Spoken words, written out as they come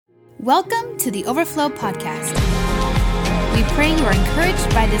Welcome to the Overflow Podcast. We pray you are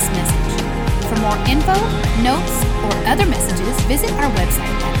encouraged by this message. For more info, notes, or other messages, visit our website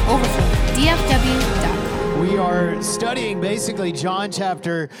at overflowdfw.com. We are studying basically John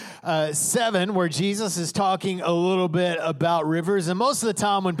chapter 7, where Jesus is talking a little bit about rivers. And most of the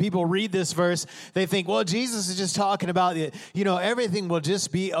time when people read this verse, they think, well, Jesus is just talking about, everything will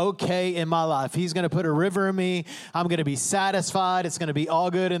just be okay in my life. He's going to put a river in me. I'm going to be satisfied. It's going to be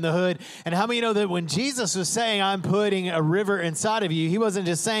all good in the hood. And how many know that when Jesus was saying, I'm putting a river inside of you, he wasn't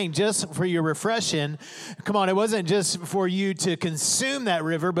just saying just for your refreshing. Come on, it wasn't just for you to consume that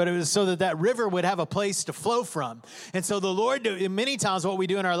river, but it was so that that river would have a place to flow from. And so the Lord, many times what we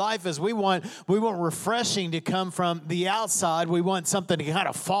do in our life is we want refreshing to come from the outside. We want something to kind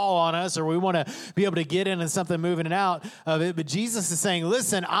of fall on us, or we want to be able to get in and something moving and out of it. But Jesus is saying,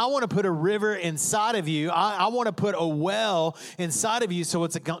 listen, I want to put a river inside of you. I want to put a well inside of you, so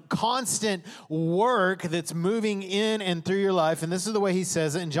it's a constant work that's moving in and through your life. And this is the way he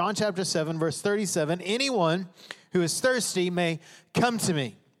says it in John chapter 7, verse 37. Anyone who is thirsty may come to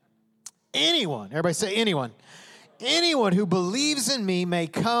me. Anyone, everybody say anyone. Anyone who believes in me may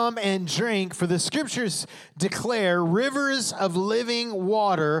come and drink, for the scriptures declare rivers of living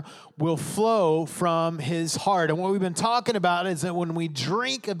water will flow from his heart. And what we've been talking about is that when we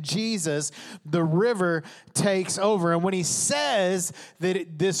drink of Jesus, the river takes over. And when he says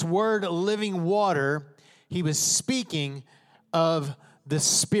that this word living water, he was speaking of the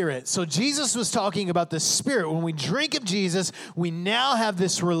Spirit. So Jesus was talking about the Spirit. When we drink of Jesus, we now have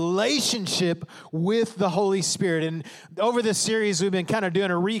this relationship with the Holy Spirit. And over this series, we've been kind of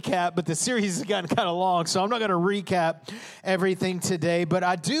doing a recap, but the series has gotten kind of long, so I'm not going to recap everything today. But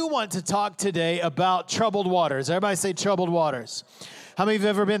I do want to talk today about troubled waters. Everybody say troubled waters. How many of you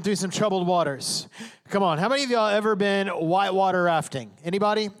have ever been through some troubled waters? Come on. How many of y'all ever been whitewater rafting?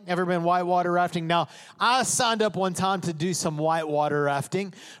 Anybody ever been whitewater rafting? Now, I signed up one time to do some whitewater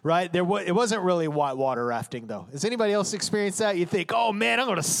rafting, right? It wasn't really whitewater rafting, though. Has anybody else experienced that? You think, oh, man, I'm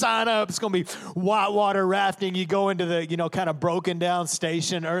going to sign up. It's going to be whitewater rafting. You go into the, kind of broken down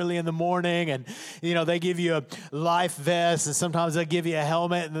station early in the morning, and, they give you a life vest, and sometimes they give you a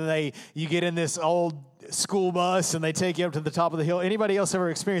helmet, and then you get in this old school bus and they take you up to the top of the hill. Anybody else ever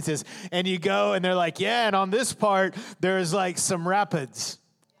experienced this? And you go and they're like, yeah, and on this part, there's like some rapids.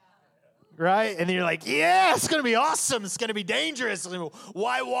 Right? And then you're like, yeah, it's going to be awesome. It's going to be dangerous.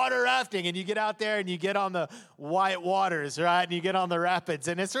 Whitewater rafting. And you get out there and you get on the white waters, right? And you get on the rapids.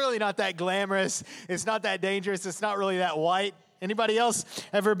 And it's really not that glamorous. It's not that dangerous. It's not really that white. Anybody else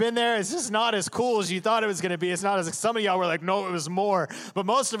ever been there? It's just not as cool as you thought it was going to be. It's not as, some of y'all were like, no, it was more. But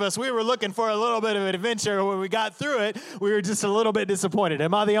most of us, we were looking for a little bit of an adventure. When we got through it, we were just a little bit disappointed.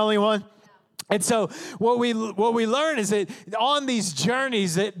 Am I the only one? And so what we learn is that on these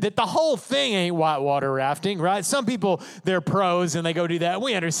journeys that the whole thing ain't whitewater rafting, right? Some people, they're pros and they go do that.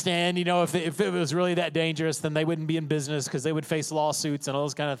 We understand, if it was really that dangerous, then they wouldn't be in business because they would face lawsuits and all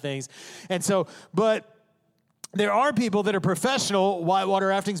those kind of things. And so, but there are people that are professional whitewater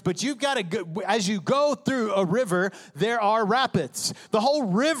raftings, but you've got to go, as you go through a river, there are rapids. The whole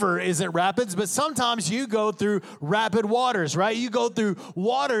river isn't rapids, but sometimes you go through rapid waters, right? You go through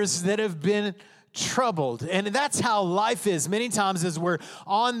waters that have been troubled. And that's how life is. Many times as we're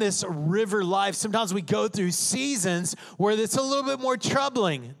on this river life, sometimes we go through seasons where it's a little bit more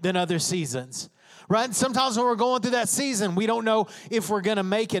troubling than other seasons. Right? And sometimes when we're going through that season, we don't know if we're going to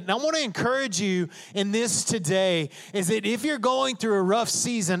make it. And I want to encourage you in this today is that if you're going through a rough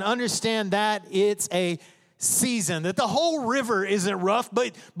season, understand that it's a season, that the whole river isn't rough,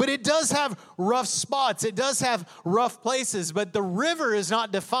 but it does have rough spots. It does have rough places, but the river is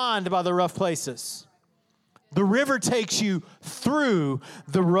not defined by the rough places. The river takes you through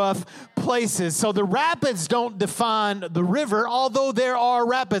the rough places. So the rapids don't define the river, although there are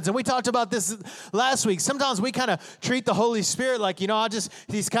rapids. And we talked about this last week. Sometimes we kind of treat the Holy Spirit like,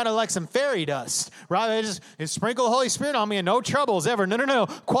 he's kind of like some fairy dust, right? They just sprinkle the Holy Spirit on me and no troubles ever. No.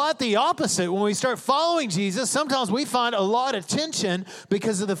 Quite the opposite. When we start following Jesus, sometimes we find a lot of tension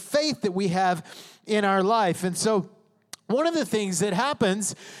because of the faith that we have in our life. And so one of the things that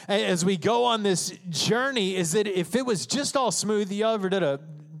happens as we go on this journey is that if it was just all smooth, you ever did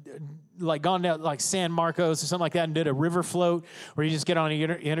gone down like San Marcos or something like that and did a river float where you just get on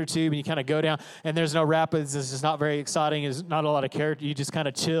an inner tube and you kind of go down and there's no rapids. It's just not very exciting. There's not a lot of character. You just kind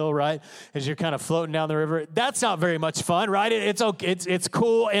of chill, right? As you're kind of floating down the river. That's not very much fun, right? It's okay. It's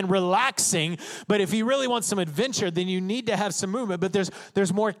cool and relaxing. But if you really want some adventure, then you need to have some movement. But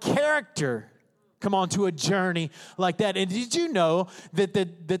there's more character come on, to a journey like that. And did you know that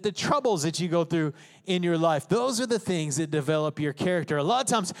the troubles that you go through in your life, those are the things that develop your character? A lot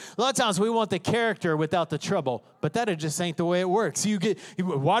of times we want the character without the trouble, but that just ain't the way it works.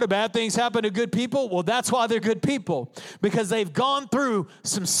 Why do bad things happen to good people? Well, that's why they're good people, because they've gone through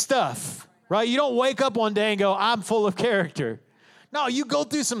some stuff, right? You don't wake up one day and go, I'm full of character. No, you go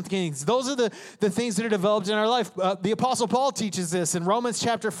through some things. Those are the things that are developed in our life. The Apostle Paul teaches this in Romans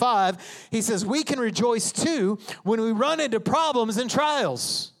chapter 5. He says, we can rejoice too when we run into problems and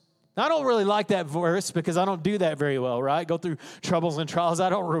trials. Now, I don't really like that verse because I don't do that very well, right? Go through troubles and trials. I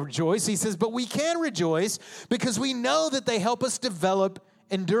don't rejoice. He says, but we can rejoice because we know that they help us develop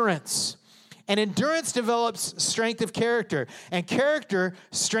endurance. And endurance develops strength of character. And character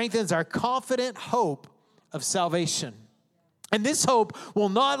strengthens our confident hope of salvation. And this hope will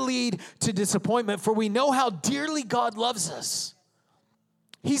not lead to disappointment, for we know how dearly God loves us.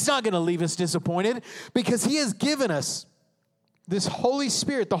 He's not going to leave us disappointed because he has given us this Holy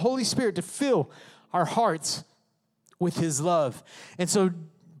Spirit, the Holy Spirit, to fill our hearts with his love. And so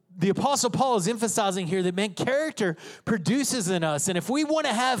the Apostle Paul is emphasizing here that, man, character produces in us. And if we want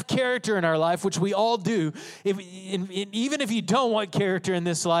to have character in our life, which we all do, even if you don't want character in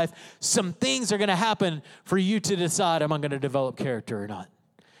this life, some things are going to happen for you to decide, am I going to develop character or not?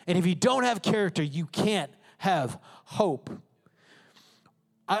 And if you don't have character, you can't have hope.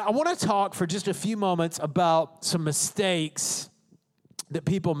 I want to talk for just a few moments about some mistakes that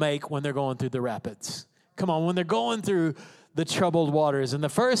people make when they're going through the rapids. Come on, when they're going through the troubled waters. And the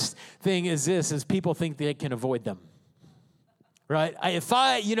first thing is this, is people think they can avoid them. Right? If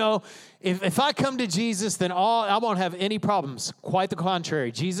I come to Jesus, then I won't have any problems. Quite the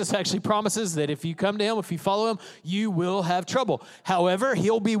contrary. Jesus actually promises that if you come to him, if you follow him, you will have trouble. However,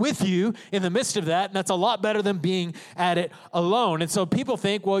 he'll be with you in the midst of that, and that's a lot better than being at it alone. And so people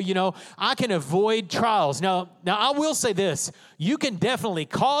think, well, I can avoid trials. Now I will say this. You can definitely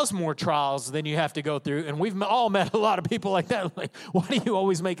cause more trials than you have to go through, and we've all met a lot of people like that. Like, why do you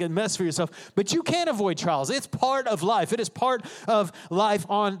always make a mess for yourself? But you can avoid trials. It's part of life. It is part of life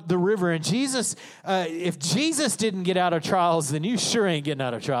on the river. And Jesus, if Jesus didn't get out of trials, then you sure ain't getting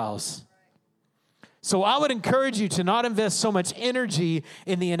out of trials. So I would encourage you to not invest so much energy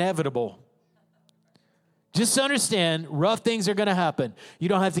in the inevitable. Just understand, rough things are going to happen. You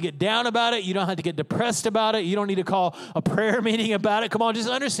don't have to get down about it. You don't have to get depressed about it. You don't need to call a prayer meeting about it. Come on, just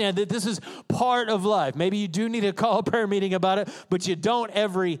understand that this is part of life. Maybe you do need to call a prayer meeting about it, but you don't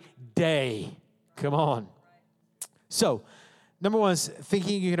every day. Come on. So, number one is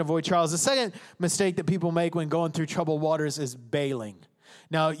thinking you can avoid trials. The second mistake that people make when going through troubled waters is bailing.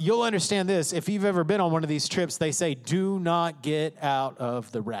 Now, you'll understand this. If you've ever been on one of these trips, they say, do not get out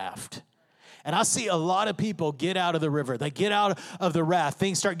of the raft. And I see a lot of people get out of the river. They get out of the raft.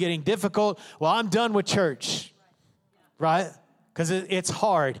 Things start getting difficult. Well, I'm done with church, right? Because it's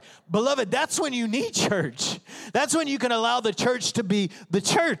hard. Beloved, that's when you need church. That's when you can allow the church to be the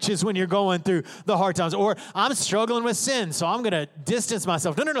church, is when you're going through the hard times. Or I'm struggling with sin, so I'm going to distance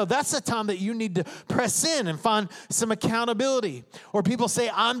myself. No. That's the time that you need to press in and find some accountability. Or people say,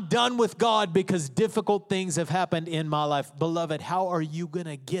 I'm done with God because difficult things have happened in my life. Beloved, how are you going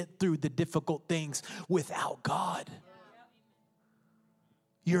to get through the difficult things without God?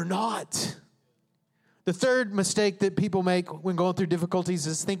 You're not. The third mistake that people make when going through difficulties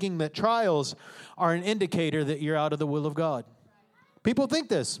is thinking that trials are an indicator that you're out of the will of God. People think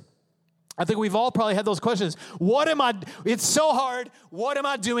this. I think we've all probably had those questions. It's so hard. What am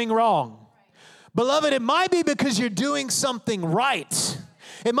I doing wrong? Beloved, it might be because you're doing something right.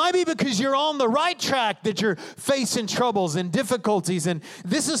 It might be because you're on the right track that you're facing troubles and difficulties. And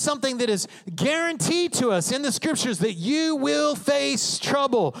this is something that is guaranteed to us in the scriptures, that you will face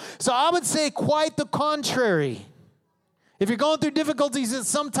trouble. So I would say quite the contrary. If you're going through difficulties, it's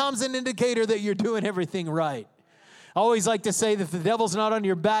sometimes an indicator that you're doing everything right. I always like to say that if the devil's not on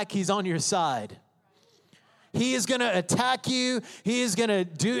your back, he's on your side. He is going to attack you. He is going to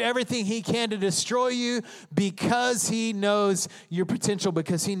do everything he can to destroy you because he knows your potential,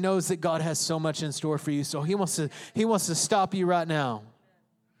 because he knows that God has so much in store for you. So he wants to stop you right now.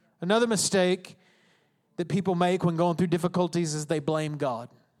 Another mistake that people make when going through difficulties is they blame God.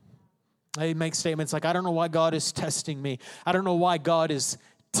 They make statements like, I don't know why God is testing me. I don't know why God is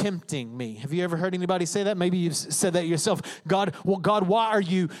tempting me. Have you ever heard anybody say that? Maybe you've said that yourself. God, why are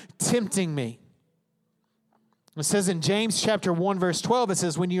you tempting me? It says in James chapter 1, verse 12, it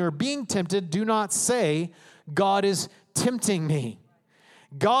says, when you are being tempted, do not say, God is tempting me.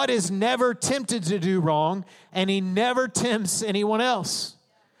 God is never tempted to do wrong, and he never tempts anyone else.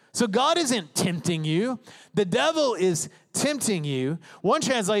 So God isn't tempting you. The devil is tempting you. One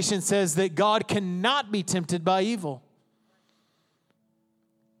translation says that God cannot be tempted by evil.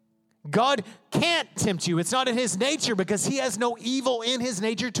 God can't tempt you. It's not in his nature because he has no evil in his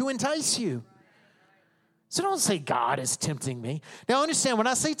nature to entice you. So don't say God is tempting me. Now understand, when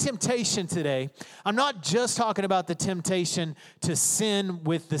I say temptation today, I'm not just talking about the temptation to sin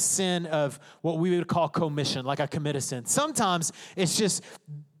with the sin of what we would call commission, like I commit a sin. Sometimes it's just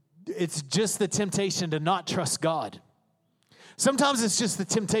the temptation to not trust God. Sometimes it's just the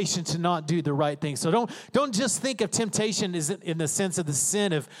temptation to not do the right thing. So don't just think of temptation as in the sense of the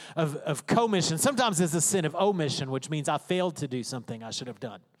sin of commission. Sometimes it's the sin of omission, which means I failed to do something I should have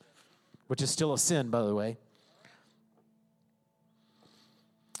done, which is still a sin, by the way.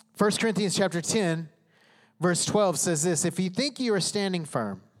 1 Corinthians chapter 10, verse 12 says this, if you think you are standing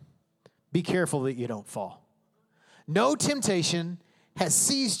firm, be careful that you don't fall. No temptation has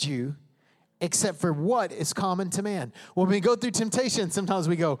seized you except for what is common to man. When we go through temptation, sometimes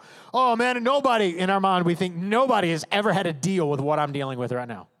we go, oh man, and nobody, in our mind, we think nobody has ever had to deal with what I'm dealing with right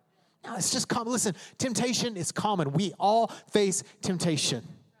now. No, it's just common. Listen, temptation is common. We all face temptation.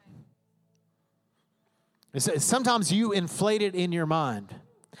 Sometimes you inflate it in your mind.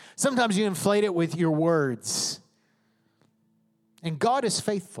 Sometimes you inflate it with your words. And God is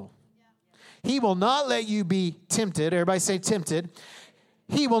faithful. He will not let you be tempted. Everybody say tempted.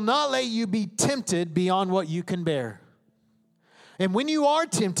 He will not let you be tempted beyond what you can bear. And when you are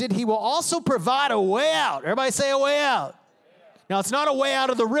tempted, he will also provide a way out. Everybody say a way out. Now, it's not a way out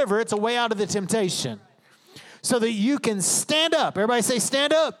of the river. It's a way out of the temptation. So that you can stand up. Everybody say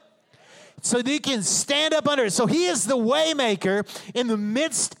stand up. So that you can stand up under it. So he is the way maker in the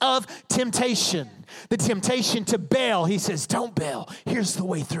midst of temptation. The temptation to bail. He says, don't bail. Here's the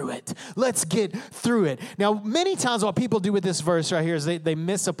way through it. Let's get through it. Now, many times what people do with this verse right here is they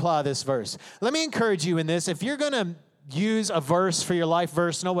misapply this verse. Let me encourage you in this. If you're going to use a verse for your life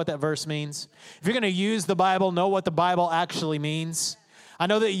verse, know what that verse means. If you're going to use the Bible, know what the Bible actually means. I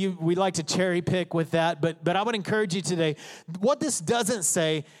know that we like to cherry pick with that, but I would encourage you today. What this doesn't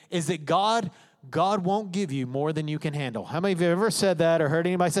say is that God won't give you more than you can handle. How many of you have ever said that or heard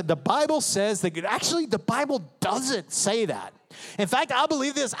anybody say, the Bible says that? Actually, the Bible doesn't say that. In fact, I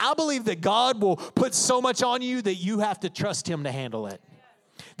believe this. I believe that God will put so much on you that you have to trust him to handle it.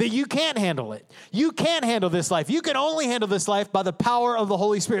 That you can't handle it. You can't handle this life. You can only handle this life by the power of the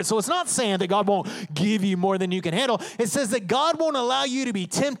Holy Spirit. So it's not saying that God won't give you more than you can handle. It says that God won't allow you to be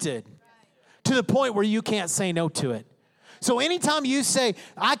tempted to the point where you can't say no to it. So anytime you say,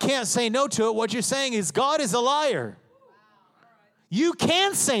 I can't say no to it, what you're saying is God is a liar. You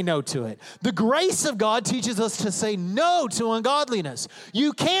can say no to it. The grace of God teaches us to say no to ungodliness.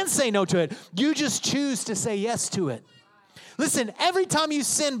 You can say no to it. You just choose to say yes to it. Listen, every time you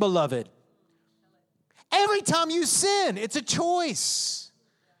sin, beloved, every time you sin, it's a choice.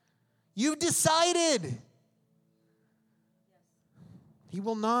 You've decided. He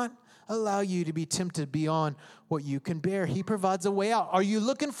will not allow you to be tempted beyond what you can bear. He provides a way out. Are you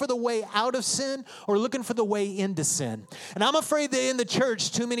looking for the way out of sin or looking for the way into sin? And I'm afraid that in the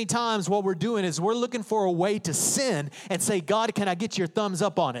church, too many times what we're doing is we're looking for a way to sin and say, God, can I get your thumbs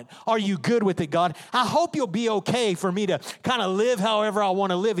up on it? Are you good with it, God? I hope you'll be okay for me to kind of live however I want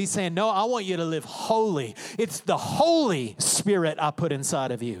to live. He's saying, no, I want you to live holy. It's the Holy Spirit I put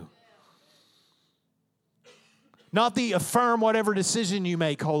inside of you. Not the affirm whatever decision you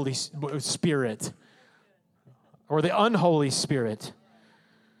make, Holy Spirit. Or the unholy spirit.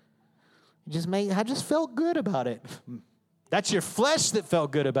 I just felt good about it. That's your flesh that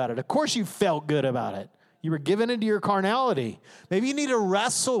felt good about it. Of course you felt good about it. You were given into your carnality. Maybe you need to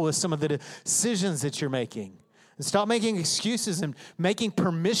wrestle with some of the decisions that you're making. And stop making excuses and making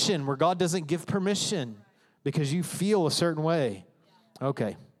permission where God doesn't give permission because you feel a certain way.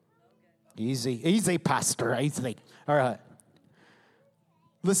 Okay. Easy, pastor. Easy. All right.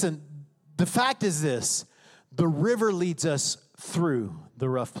 Listen, the fact is this. The river leads us through the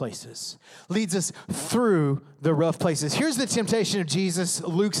rough places. Leads us through the rough places. Here's the temptation of Jesus,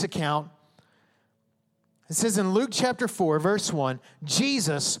 Luke's account. It says in Luke chapter 4, verse 1,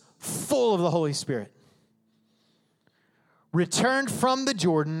 Jesus, full of the Holy Spirit, returned from the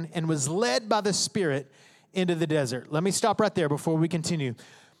Jordan and was led by the Spirit into the desert. Let me stop right there before we continue.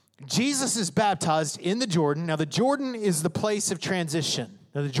 Jesus is baptized in the Jordan. Now, the Jordan is the place of transition.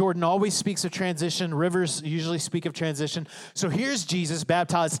 Now, the Jordan always speaks of transition. Rivers usually speak of transition. So here's Jesus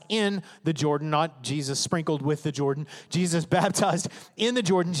baptized in the Jordan, not Jesus sprinkled with the Jordan. Jesus baptized in the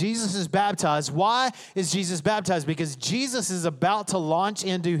Jordan. Jesus is baptized. Why is Jesus baptized? Because Jesus is about to launch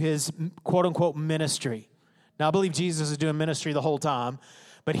into his quote-unquote ministry. Now, I believe Jesus is doing ministry the whole time.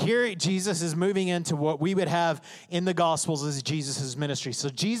 But here Jesus is moving into what we would have in the Gospels as Jesus' ministry. So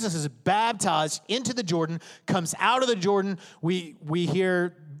Jesus is baptized into the Jordan, comes out of the Jordan. We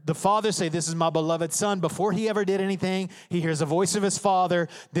hear the Father say, "This is my beloved Son." Before he ever did anything, he hears the voice of his Father.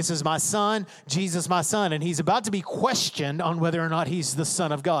 "This is my Son, Jesus my Son." And he's about to be questioned on whether or not he's the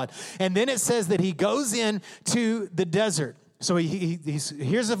Son of God. And then it says that he goes into the desert. So he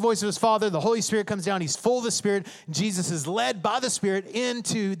hears the voice of his Father. The Holy Spirit comes down. He's full of the Spirit. Jesus is led by the Spirit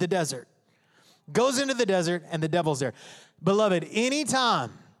into the desert. Goes into the desert, and the devil's there. Beloved,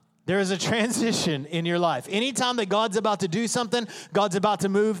 anytime there is a transition in your life, anytime that God's about to do something, God's about to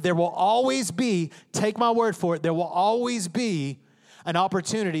move, there will always be, take my word for it, there will always be an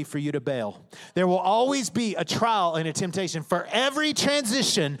opportunity for you to bail. There will always be a trial and a temptation. For every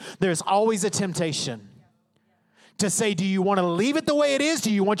transition, there's always a temptation. To say, do you want to leave it the way it is?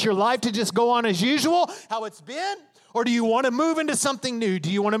 Do you want your life to just go on as usual, how it's been? Or do you want to move into something new? Do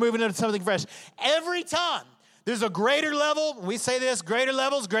you want to move into something fresh? Every time there's a greater level, we say this, greater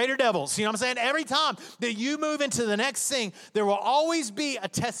levels, greater devils. You know what I'm saying? Every time that you move into the next thing, there will always be a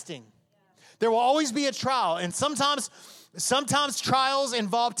testing. There will always be a trial. And sometimes trials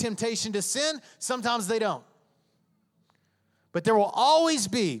involve temptation to sin. Sometimes they don't. But there will always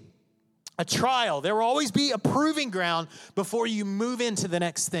be a trial. There will always be a proving ground before you move into the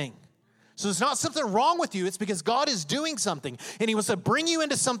next thing. So there's not something wrong with you. It's because God is doing something, and he wants to bring you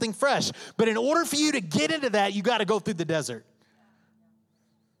into something fresh. But in order for you to get into that, you got to go through the desert.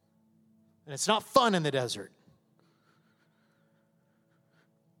 And it's not fun in the desert.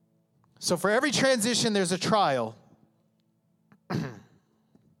 So for every transition, there's a trial.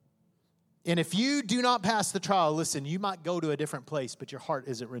 And if you do not pass the trial, listen, you might go to a different place, but your heart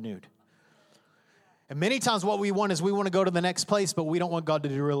isn't renewed. And many times what we want is we want to go to the next place, but we don't want God to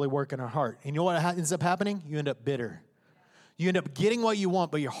do really work in our heart. And you know what ends up happening? You end up bitter. You end up getting what you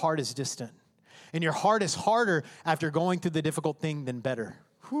want, but your heart is distant. And your heart is harder after going through the difficult thing than better.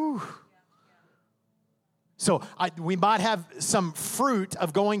 Whew. So we might have some fruit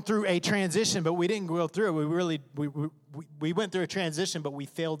of going through a transition, but we didn't go through it. We went through a transition, but we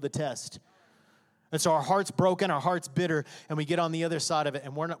failed the test. And so our heart's broken, our heart's bitter, and we get on the other side of it,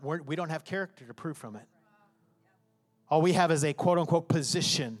 and we don't have character to prove from it. All we have is a quote-unquote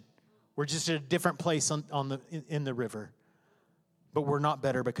position. We're just at a different place in the river, but we're not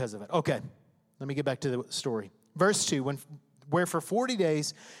better because of it. Okay, let me get back to the story. Verse 2, where for 40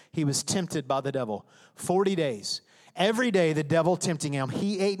 days he was tempted by the devil. 40 days. Every day the devil tempting him.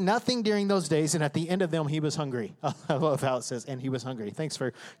 He ate nothing during those days, and at the end of them he was hungry. I love how it says, and he was hungry. Thanks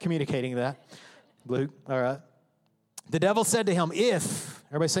for communicating that, Luke. All right. The devil said to him,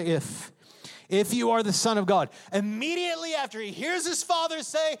 everybody say if you are the Son of God. Immediately after he hears his Father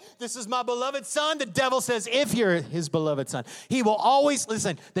say, "This is my beloved Son," the devil says, if you're his beloved Son. He will always,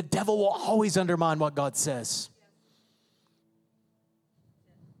 listen, the devil will always undermine what God says.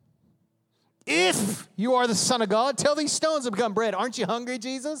 If you are the Son of God, tell these stones to become bread. Aren't you hungry,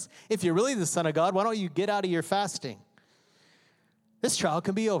 Jesus? If you're really the Son of God, why don't you get out of your fasting? This trial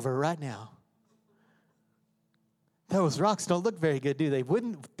can be over right now. Those rocks don't look very good, do they?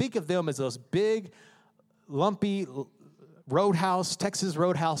 Wouldn't think of them as those big, lumpy Texas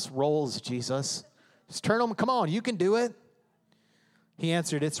Roadhouse rolls, Jesus. Just turn them. Come on, you can do it. He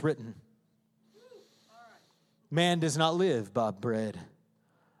answered, it's written. Man does not live by bread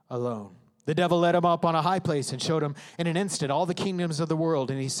alone. The devil led him up on a high place and showed him in an instant all the kingdoms of the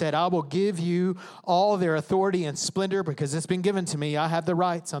world. And he said, I will give you all their authority and splendor because it's been given to me. I have the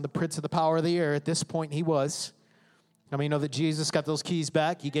rights. I'm the prince of the power of the air. At this point, he was. I mean, you know that Jesus got those keys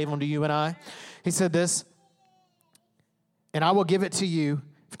back. He gave them to you and I. He said this, and I will give it to you,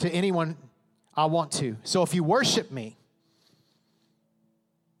 to anyone I want to. So if you worship me,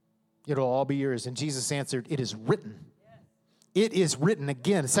 it'll all be yours. And Jesus answered, it is written. It is written.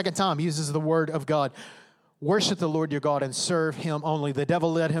 Again, the second time he uses the word of God. Worship the Lord your God and serve him only. The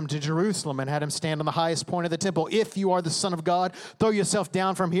devil led him to Jerusalem and had him stand on the highest point of the temple. If you are the Son of God, throw yourself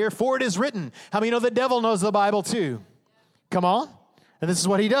down from here, for it is written. How many know the devil knows the Bible too? Come on. And this is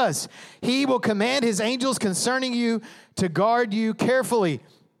what he does. He will command his angels concerning you to guard you carefully.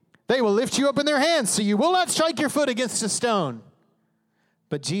 They will lift you up in their hands so you will not strike your foot against a stone.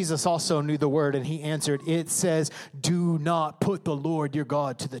 But Jesus also knew the word, and he answered, it says, do not put the Lord your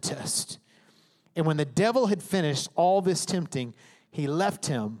God to the test. And when the devil had finished all this tempting, he left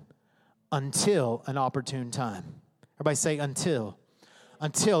him until an opportune time. Everybody say until.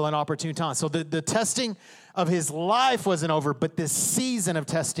 Until an opportune time. So the testing of his life wasn't over, but this season of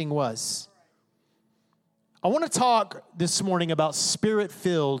testing was. I want to talk this morning about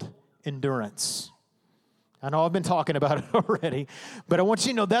spirit-filled endurance. I know I've been talking about it already, but I want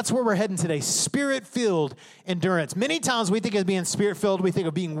you to know that's where we're heading today. Spirit-filled endurance. Many times we think of being spirit-filled, we think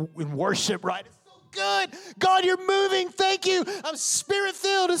of being in worship, right? It's so good. God, you're moving. Thank you. I'm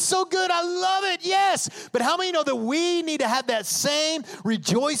spirit-filled. It's so good. I love it. Yes. But how many know that we need to have that same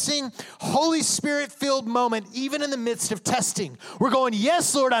rejoicing, Holy Spirit-filled moment, even in the midst of testing? We're going,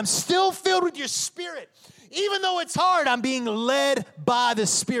 yes, Lord, I'm still filled with your Spirit. Even though it's hard, I'm being led by the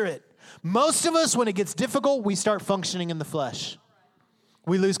Spirit. Most of us, when it gets difficult, we start functioning in the flesh.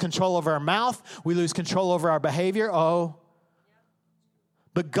 We lose control over our mouth. We lose control over our behavior.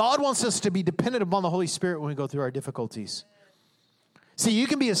 But God wants us to be dependent upon the Holy Spirit when we go through our difficulties. See, you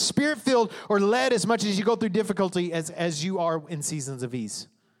can be a Spirit-filled or led as much as you go through difficulty as you are in seasons of ease.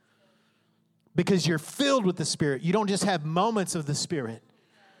 Because you're filled with the Spirit. You don't just have moments of the Spirit.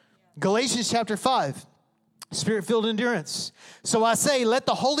 Galatians chapter 5. Spirit-filled endurance. So I say, let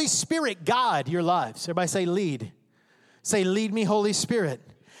the Holy Spirit guide your lives. Everybody say lead. Say, lead me, Holy Spirit.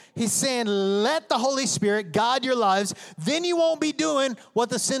 He's saying, let the Holy Spirit guide your lives. Then you won't be doing what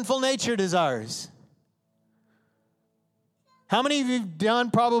the sinful nature desires. How many of you have done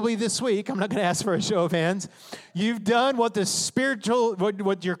probably this week? I'm not going to ask for a show of hands. You've done what the spiritual,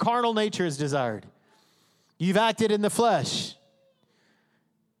 what your carnal nature has desired. You've acted in the flesh.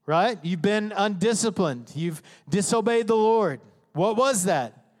 Right? You've been undisciplined. You've disobeyed the Lord. What was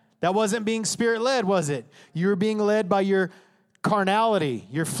that? That wasn't being Spirit-led, was it? You were being led by your carnality,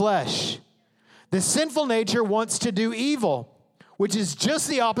 your flesh. The sinful nature wants to do evil, which is just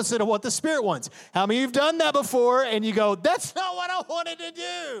the opposite of what the Spirit wants. How many of you have done that before and you go, that's not what I wanted to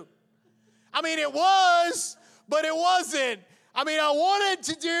do? I mean, it was, but it wasn't. I mean, I wanted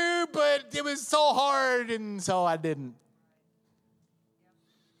to do, but it was so hard, and so I didn't.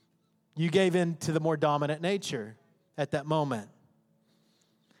 You gave in to the more dominant nature at that moment.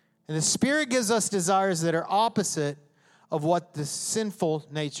 And the Spirit gives us desires that are opposite of what the sinful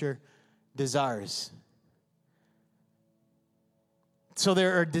nature desires. So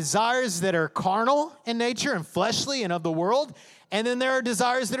there are desires that are carnal in nature and fleshly and of the world, and then there are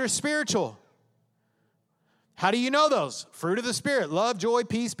desires that are spiritual. How do you know those? Fruit of the Spirit: love, joy,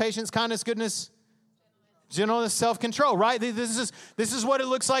 peace, patience, kindness, goodness, gentleness, self-control, right? This is what it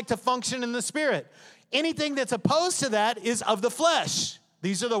looks like to function in the Spirit. Anything that's opposed to that is of the flesh.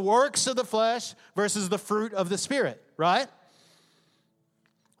 These are the works of the flesh versus the fruit of the Spirit, right?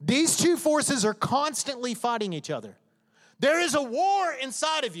 These two forces are constantly fighting each other. There is a war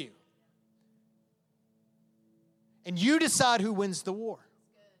inside of you. And you decide who wins the war.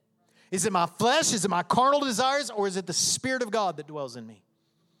 Is it my flesh? Is it my carnal desires? Or is it the Spirit of God that dwells in me?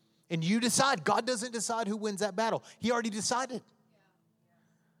 And you decide. God doesn't decide who wins that battle. He already decided.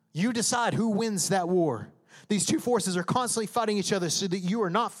 You decide who wins that war. These two forces are constantly fighting each other so that you are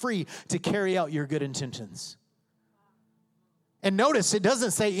not free to carry out your good intentions. And notice, it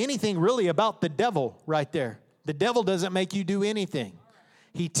doesn't say anything really about the devil right there. The devil doesn't make you do anything.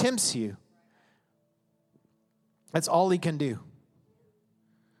 He tempts you. That's all he can do.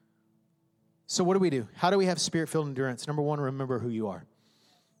 So what do? How do we have Spirit-filled endurance? Number one, remember who you are.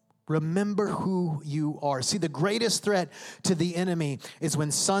 Remember who you are. See, the greatest threat to the enemy is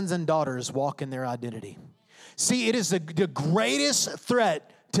when sons and daughters walk in their identity. See, it is the greatest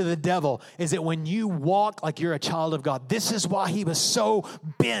threat to the devil is that when you walk like you're a child of God. This is why he was so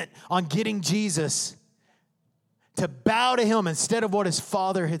bent on getting Jesus to bow to him instead of what his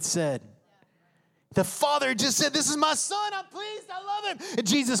father had said. The father just said, this is my son, I'm pleased, I love him. And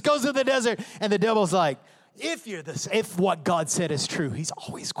Jesus goes to the desert, and the devil's like, if what God said is true, he's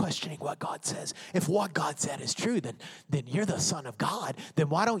always questioning what God says. If what God said is true, then you're the Son of God. Then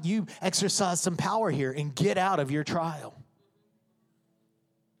why don't you exercise some power here and get out of your trial?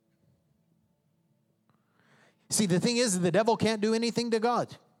 See, the thing is, the devil can't do anything to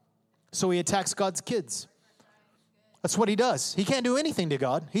God. So he attacks God's kids. That's what he does. He can't do anything to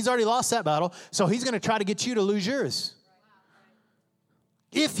God. He's already lost that battle. So he's going to try to get you to lose yours.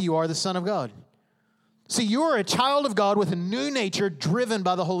 If you are the Son of God. See, you are a child of God with a new nature driven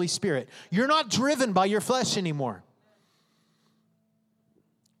by the Holy Spirit. You're not driven by your flesh anymore.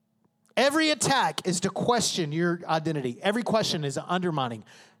 Every attack is to question your identity. Every question is undermining.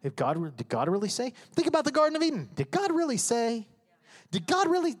 Did God really say? Think about the Garden of Eden. Did God really say? Did God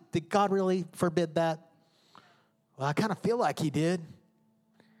really forbid that? Well, I kind of feel like he did.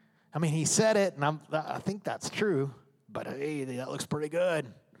 I mean, he said it, and I think that's true. But hey, that looks pretty good,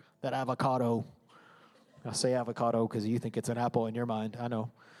 that avocado. I say avocado because you think it's an apple in your mind. I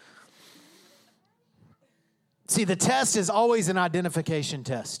know. See, the test is always an identification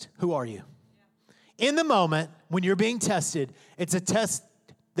test. Who are you? In the moment, when you're being tested, it's a test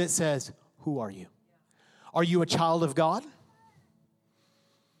that says, who are you? Are you a child of God?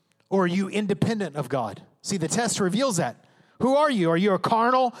 Or are you independent of God? See, the test reveals that. Who are you? Are you a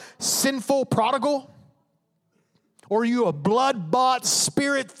carnal, sinful prodigal? Or are you a blood-bought,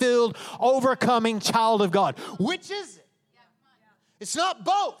 spirit-filled, overcoming child of God? Which is it? It's not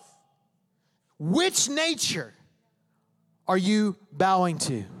both. Which nature are you bowing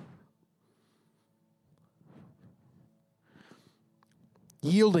to?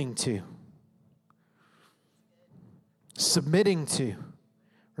 Yielding to? Submitting to?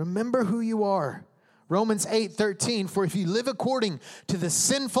 Remember who you are. Romans 8:13, for if you live according to the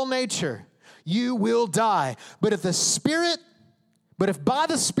sinful nature, you will die. But if by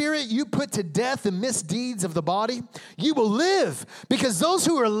the Spirit you put to death the misdeeds of the body, you will live, because those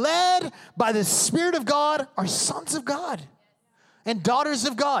who are led by the Spirit of God are sons of God and daughters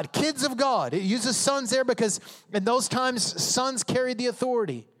of God, kids of God. It uses sons there because in those times, sons carried the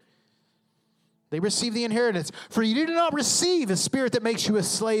authority. They receive the inheritance. For you did not receive a spirit that makes you a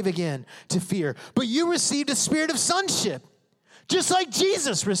slave again to fear, but you received a spirit of sonship, just like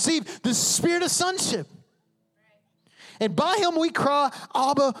Jesus received the spirit of sonship. And by him we cry,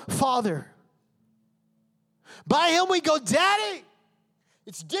 Abba, Father. By him we go, Daddy.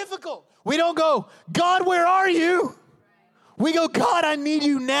 It's difficult. We don't go, God, where are you? We go, God, I need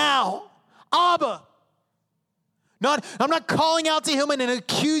you now. Abba. I'm not calling out to him in an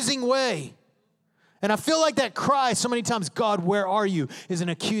accusing way. And I feel like that cry so many times, God, where are you, is an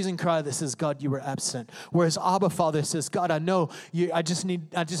accusing cry that says, God, you were absent. Whereas Abba Father says, God, I know you, I just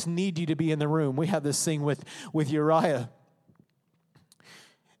need you to be in the room. We have this thing with Uriah.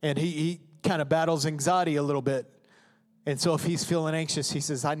 And he kind of battles anxiety a little bit. And so if he's feeling anxious, he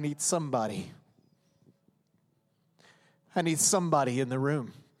says, I need somebody. I need somebody in the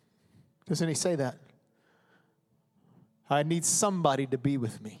room. Doesn't he say that? I need somebody to be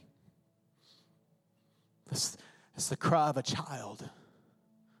with me. It's the cry of a child.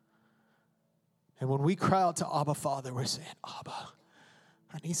 And when we cry out to Abba Father, we're saying, Abba,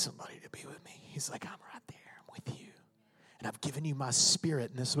 I need somebody to be with me. He's like, I'm right there. I'm with you. And I've given you my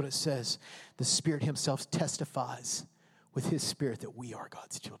spirit. And this is what it says. The Spirit himself testifies with his spirit that we are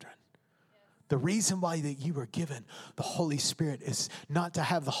God's children. The reason why that you were given the Holy Spirit is not to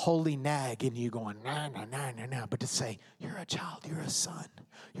have the holy nag in you going, nah, nah, nah, nah, nah, but to say, you're a child, you're a son,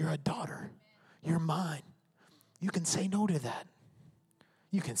 you're a daughter, you're mine. You can say no to that.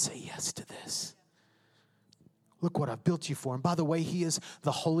 You can say yes to this. Look what I've built you for. And by the way, he is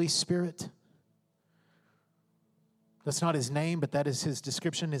the Holy Spirit. That's not his name, but that is his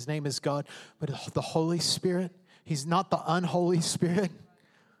description. His name is God. But the Holy Spirit, he's not the unholy Spirit.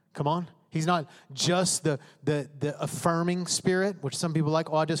 Come on. He's not just the affirming spirit, which some people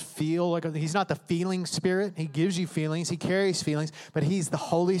like, I just feel like. He's not the feeling spirit. He gives you feelings. He carries feelings. But he's the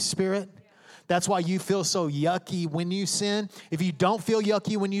Holy Spirit. That's why you feel so yucky when you sin. If you don't feel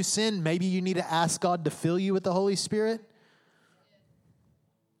yucky when you sin, maybe you need to ask God to fill you with the Holy Spirit.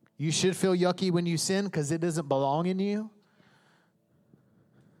 You should feel yucky when you sin because it doesn't belong in you.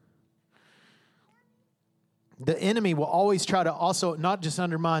 The enemy will always try to also not just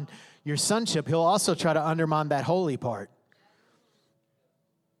undermine your sonship, he'll also try to undermine that holy part.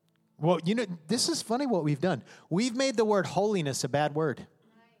 Well, this is funny what we've done. We've made the word holiness a bad word.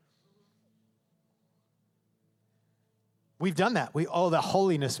 We've done that. The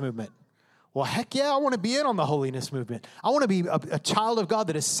holiness movement. Well, heck yeah, I want to be in on the holiness movement. I want to be a child of God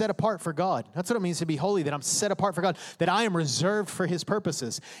that is set apart for God. That's what it means to be holy, that I'm set apart for God, that I am reserved for his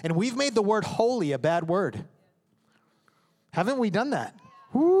purposes. And we've made the word holy a bad word. Haven't we done that?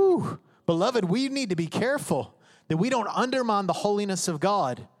 Woo. Beloved, we need to be careful that we don't undermine the holiness of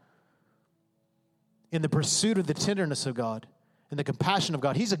God in the pursuit of the tenderness of God and the compassion of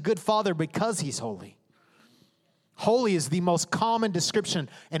God. He's a good father because he's holy. Holy is the most common description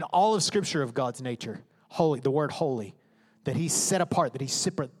in all of Scripture of God's nature. Holy, the word holy, that he's set apart, that he's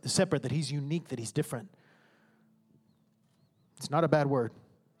separate, that he's unique, that he's different. It's not a bad word.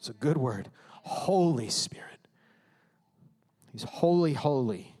 It's a good word. Holy Spirit. He's holy,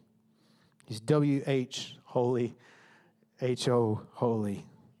 holy. He's W-H, holy, H-O, holy,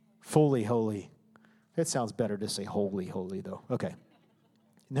 fully holy. It sounds better to say holy, holy, though. Okay.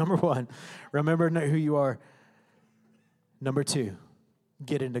 Number one, remember who you are. Number two,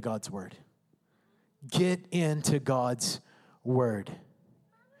 get into God's word. Get into God's word.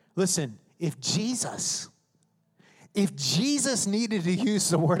 Listen, if Jesus needed to use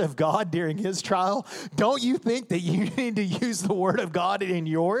the word of God during his trial, don't you think that you need to use the word of God in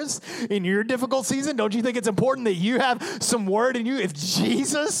yours, in your difficult season? Don't you think it's important that you have some word in you? If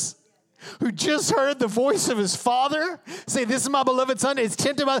Jesus who just heard the voice of his father say, this is my beloved son, is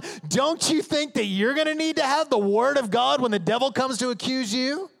tempted by, don't you think that you're going to need to have the word of God when the devil comes to accuse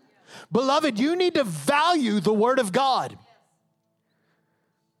you? Beloved, you need to value the word of God.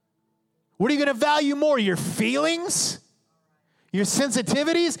 What are you going to value more, your feelings, your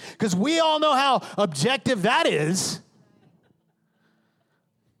sensitivities? Because we all know how objective that is.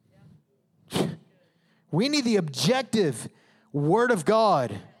 We need the objective word of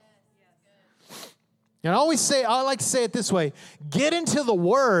God. And I like to say it this way, get into the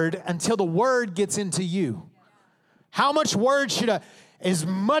word until the word gets into you. How much word as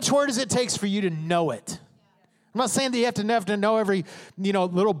much word as it takes for you to know it. I'm not saying that you have to know every,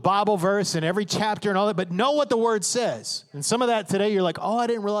 little Bible verse and every chapter and all that, but know what the word says. And some of that today, you're like, oh, I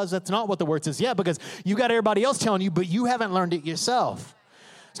didn't realize that's not what the word says. Yeah, because you got everybody else telling you, but you haven't learned it yourself.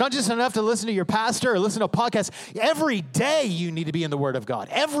 It's not just enough to listen to your pastor or listen to a podcast. Every day you need to be in the word of God.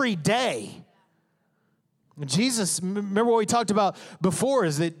 Every day. Jesus, remember what we talked about before,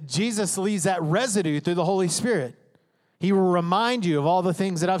 is that Jesus leaves that residue through the Holy Spirit. He will remind you of all the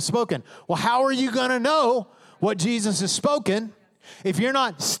things that I've spoken. Well, how are you going to know what Jesus has spoken if you're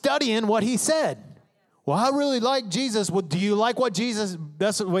not studying what he said? Well, I really like Jesus. Well, do you like what Jesus,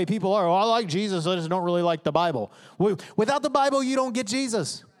 that's the way people are. Well, I like Jesus, I just don't really like the Bible. Without the Bible, you don't get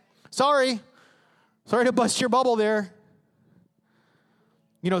Jesus. Sorry to bust your bubble there.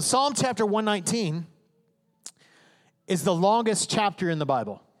 Psalm chapter 119 is the longest chapter in the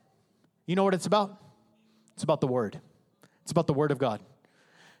Bible. You know what it's about? It's about the Word. It's about the Word of God.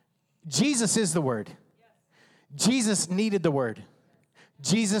 Jesus is the Word. Jesus needed the Word.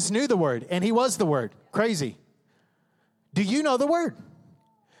 Jesus knew the Word, and he was the Word. Crazy. Do you know the Word?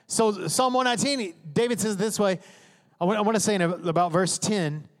 So Psalm 119, David says this way. I want to say in about verse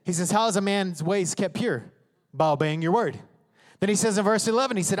 10, he says, how is a man's ways kept pure? By obeying your word. Then he says in verse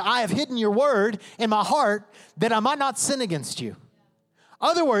 11, he said, I have hidden your word in my heart that I might not sin against you.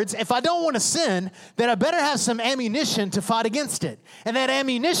 Other words, if I don't want to sin, then I better have some ammunition to fight against it. And that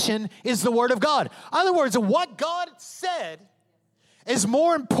ammunition is the word of God. Other words, what God said is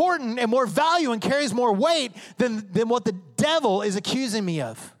more important and more value and carries more weight than what the devil is accusing me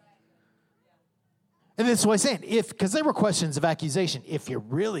of. And this is what he's saying. Because there were questions of accusation. If you're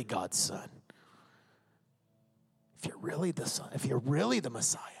really God's son, if you're really the son, if you're really the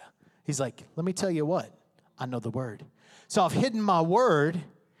Messiah, he's like, let me tell you what, I know the word. So I've hidden my word,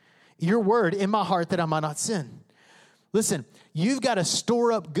 your word, in my heart that I might not sin. Listen, you've got to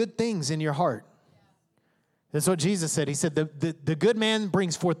store up good things in your heart. That's what Jesus said. He said, the good man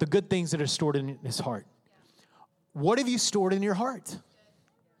brings forth the good things that are stored in his heart. What have you stored in your heart?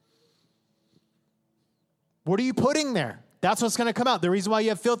 What are you putting there? That's what's going to come out. The reason why you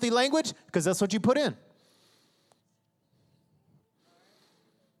have filthy language, because that's what you put in.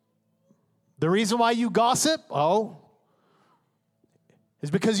 The reason why you gossip, is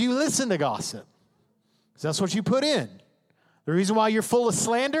because you listen to gossip. Because that's what you put in. The reason why you're full of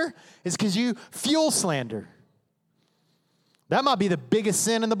slander is because you fuel slander. That might be the biggest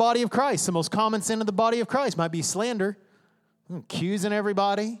sin in the body of Christ. The most common sin in the body of Christ might be slander. Accusing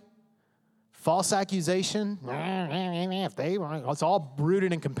everybody. False accusation. It's all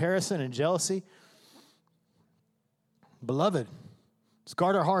rooted in comparison and jealousy. Beloved, let's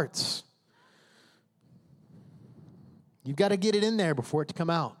guard our hearts. You've got to get it in there before it to come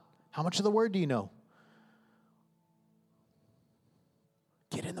out. How much of the word do you know?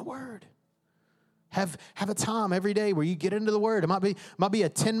 Get in the word. Have a time every day where you get into the word. It might be a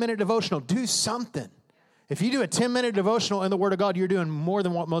 10-minute devotional. Do something. If you do a 10-minute devotional in the word of God, you're doing more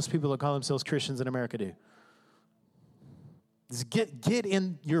than what most people that call themselves Christians in America do. Just get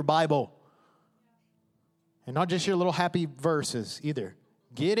in your Bible. And not just your little happy verses either.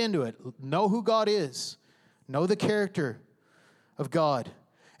 Get into it. Know who God is. Know the character of God.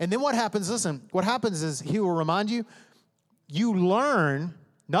 And then what happens, listen, what happens is he will remind you, you learn,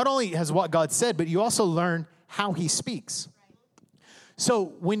 not only has what God said, but you also learn how he speaks.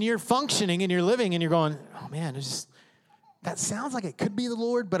 So when you're functioning and you're living and you're going, oh man, that sounds like it could be the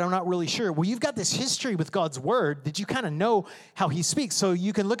Lord, but I'm not really sure. Well, you've got this history with God's word that you kind of know how he speaks. So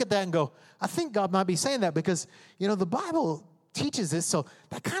you can look at that and go, I think God might be saying that because, the Bible teaches this, so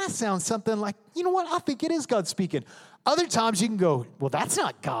that kind of sounds something like, you know what, I think it is God speaking. Other times you can go, well, that's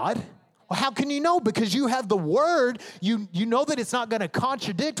not God. Well, how can you know? Because you have the word, you know that it's not going to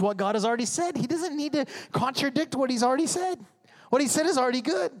contradict what God has already said. He doesn't need to contradict what he's already said. What he said is already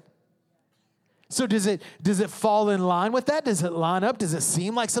good. So does it fall in line with that? Does it line up? Does it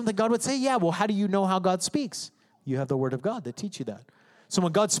seem like something God would say? Yeah, well, how do you know how God speaks? You have the word of God that teach you that. So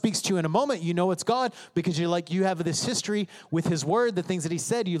when God speaks to you in a moment, you know it's God because you have this history with his word, the things that he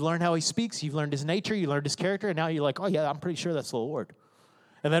said. You learn how he speaks. You've learned his nature. You learned his character. And now you're like, oh, yeah, I'm pretty sure that's the Lord.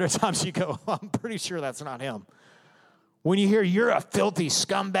 And there are times you go, I'm pretty sure that's not him. When you hear you're a filthy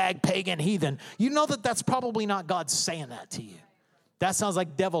scumbag, pagan, heathen, you know that that's probably not God saying that to you. That sounds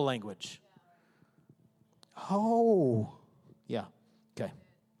like devil language. Oh, yeah, okay.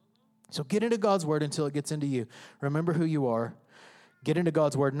 So get into God's word until it gets into you. Remember who you are. Get into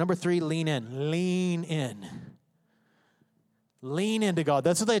God's word. Number 3, lean in. Lean in. Lean into God.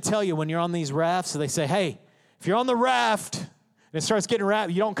 That's what they tell you when you're on these rafts. So they say, hey, if you're on the raft and it starts getting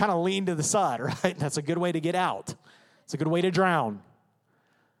wrapped, you don't kind of lean to the side, right? That's a good way to get out. It's a good way to drown.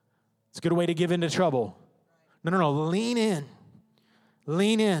 It's a good way to give into trouble. No. Lean in.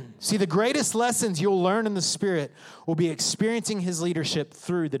 Lean in. See, the greatest lessons you'll learn in the Spirit will be experiencing his leadership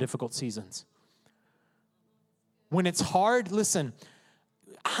through the difficult seasons. When it's hard, listen,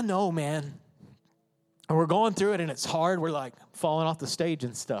 I know, man. And we're going through it and it's hard. We're like falling off the stage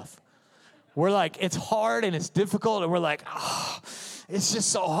and stuff. We're like, it's hard and it's difficult. And we're like, it's just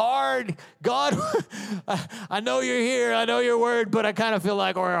so hard. God, I know you're here. I know your word, but I kind of feel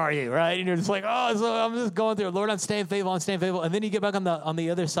like, where are you, right? And you're just like, so I'm just going through it. Lord, I'm staying faithful. And then you get back on the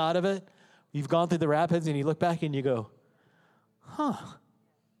other side of it. You've gone through the rapids and you look back and you go, wow.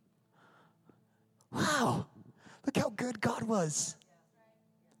 Look how good God was.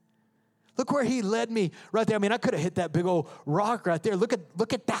 Look where he led me right there. I mean, I could have hit that big old rock right there. Look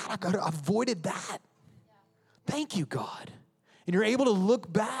at that. I could have avoided that. Thank you, God. And you're able to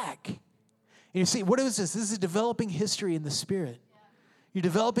look back. And you see, what is this? This is developing history in the Spirit. You're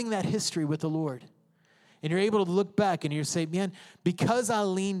developing that history with the Lord. And you're able to look back and you say, man, because I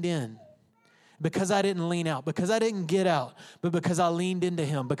leaned in, because I didn't lean out, because I didn't get out, but because I leaned into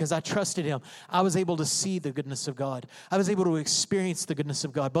him, because I trusted him, I was able to see the goodness of God. I was able to experience the goodness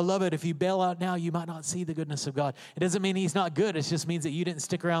of God. Beloved, if you bail out now, you might not see the goodness of God. It doesn't mean he's not good. It just means that you didn't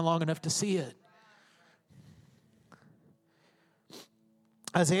stick around long enough to see it.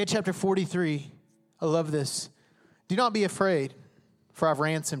 Isaiah chapter 43, I love this. Do not be afraid, for I've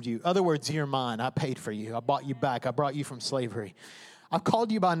ransomed you. Other words, you're mine. I paid for you. I bought you back. I brought you from slavery. I've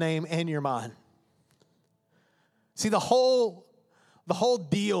called you by name and you're mine. See, the whole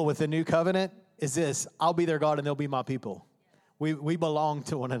deal with the new covenant is this. I'll be their God and they'll be my people. We belong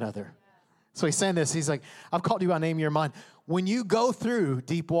to one another. So he's saying this. He's like, I've called you by name, you're mine. When you go through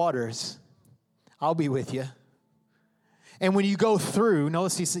deep waters, I'll be with you. And when you go through,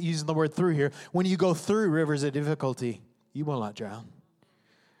 notice he's using the word through here. When you go through rivers of difficulty, you will not drown.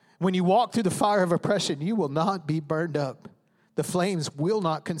 When you walk through the fire of oppression, you will not be burned up. The flames will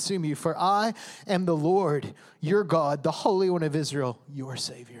not consume you, for I am the Lord, your God, the Holy One of Israel, your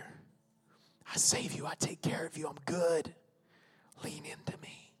Savior. I save you. I take care of you. I'm good. Lean into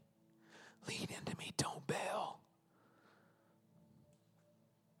me. Lean into me. Don't bail.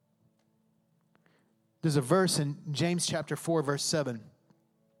 There's a verse in James chapter 4, verse 7.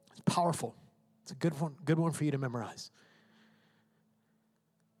 It's powerful. It's a good one for you to memorize.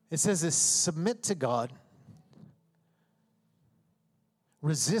 It says this, submit to God.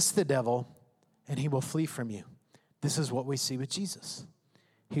 Resist the devil, and he will flee from you. This is what we see with Jesus.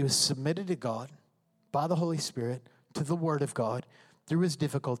 He was submitted to God by the Holy Spirit, to the Word of God, through his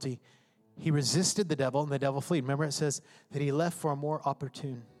difficulty. He resisted the devil, and the devil fled. Remember, it says that he left for a more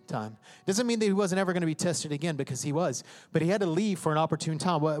opportune time. Doesn't mean that he wasn't ever going to be tested again, because he was. But he had to leave for an opportune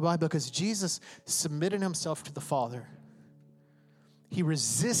time. Why? Because Jesus submitted himself to the Father. He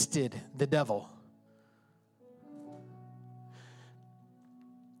resisted the devil.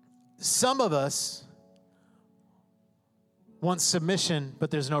 Some of us want submission,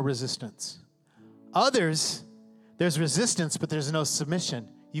 but there's no resistance. Others, there's resistance, but there's no submission.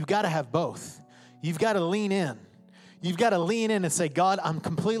 You've got to have both. You've got to lean in. You've got to lean in and say, God, I'm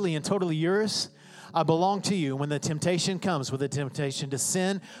completely and totally yours. I belong to you. When the temptation comes, whether the temptation to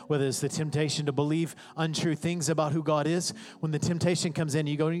sin, whether it's the temptation to believe untrue things about who God is, when the temptation comes in,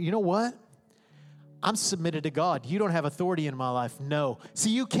 you go, you know what? I'm submitted to God. You don't have authority in my life. No.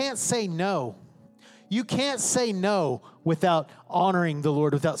 See, you can't say no. You can't say no without honoring the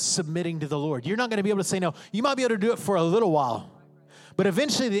Lord, without submitting to the Lord. You're not going to be able to say no. You might be able to do it for a little while, but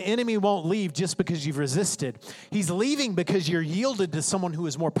eventually the enemy won't leave just because you've resisted. He's leaving because you're yielded to someone who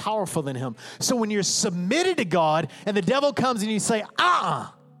is more powerful than him. So when you're submitted to God and the devil comes and you say,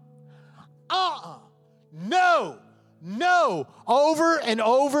 no, over and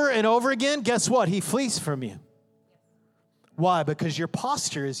over and over again, guess what? He flees from you. Why? Because your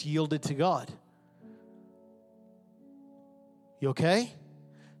posture is yielded to God. You okay?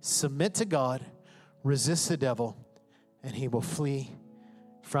 Submit to God, resist the devil, and he will flee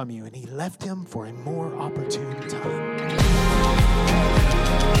from you. And he left him for a more opportune time.